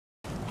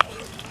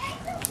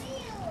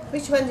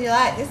Which one do you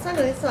like? This one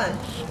or this one?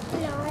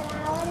 No,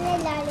 I want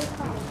the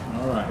lollipop.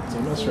 Alright, it's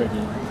almost ready.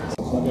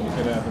 So I'm going to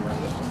get out of the way.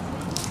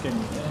 Get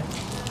in there.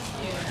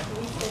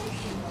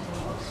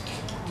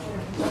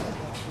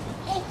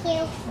 Thank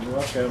you. You're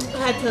welcome.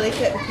 I had to lick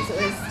it because it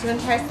was... Do you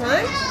want to taste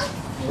mine?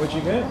 What'd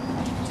you get?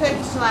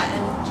 Turkish delight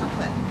and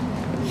chocolate.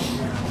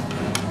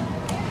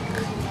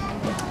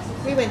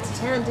 We went to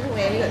town, didn't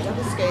we? We got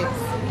double scoops.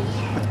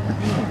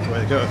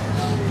 Way to go.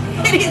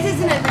 It is,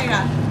 isn't it,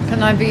 Rita?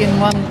 Can I be in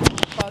one,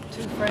 about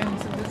 2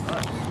 frames of this?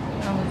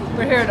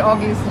 We're here at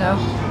Oggies now.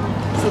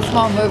 It's a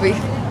small movie.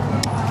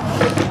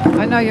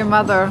 I know your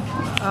mother,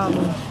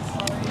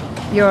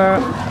 your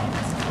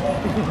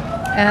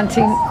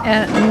Auntie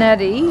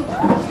Nettie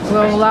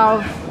will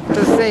love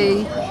to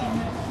see.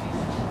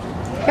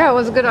 Yeah, it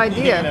was a good You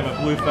idea. can have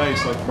a blue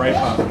face like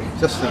Braveheart.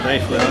 Just the day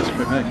for ice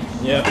cream, eh?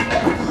 Yep.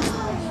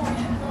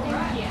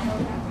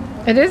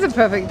 It is a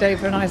perfect day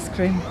for an ice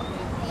cream.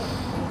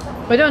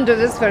 We don't do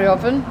this very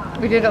often.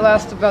 We did it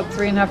last about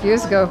 3.5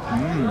 years ago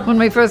when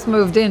we first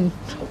moved in.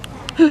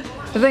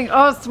 I think,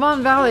 oh,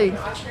 Swan Valley.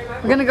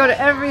 We're going to go to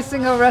every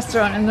single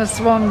restaurant in the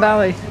Swan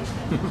Valley.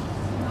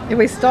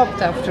 We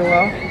stopped after a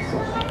while.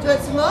 Do you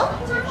want some more?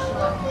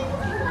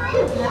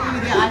 Happy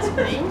with your ice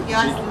cream? Your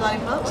ice cream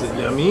lollipops? Is it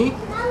yummy?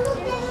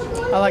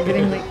 I like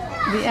getting the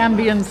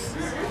ambience.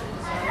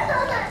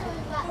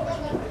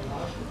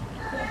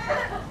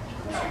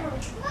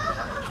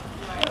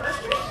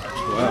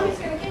 Wow.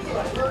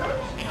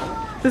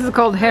 This is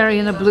called Harry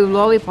and a Blue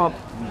Lollipop.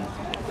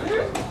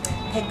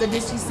 Thank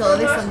goodness you saw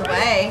this on the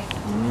way.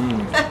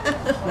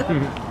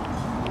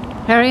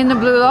 Harry and the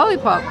Blue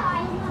Lollipop.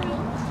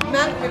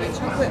 My favourite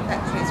chocolate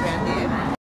factories around here.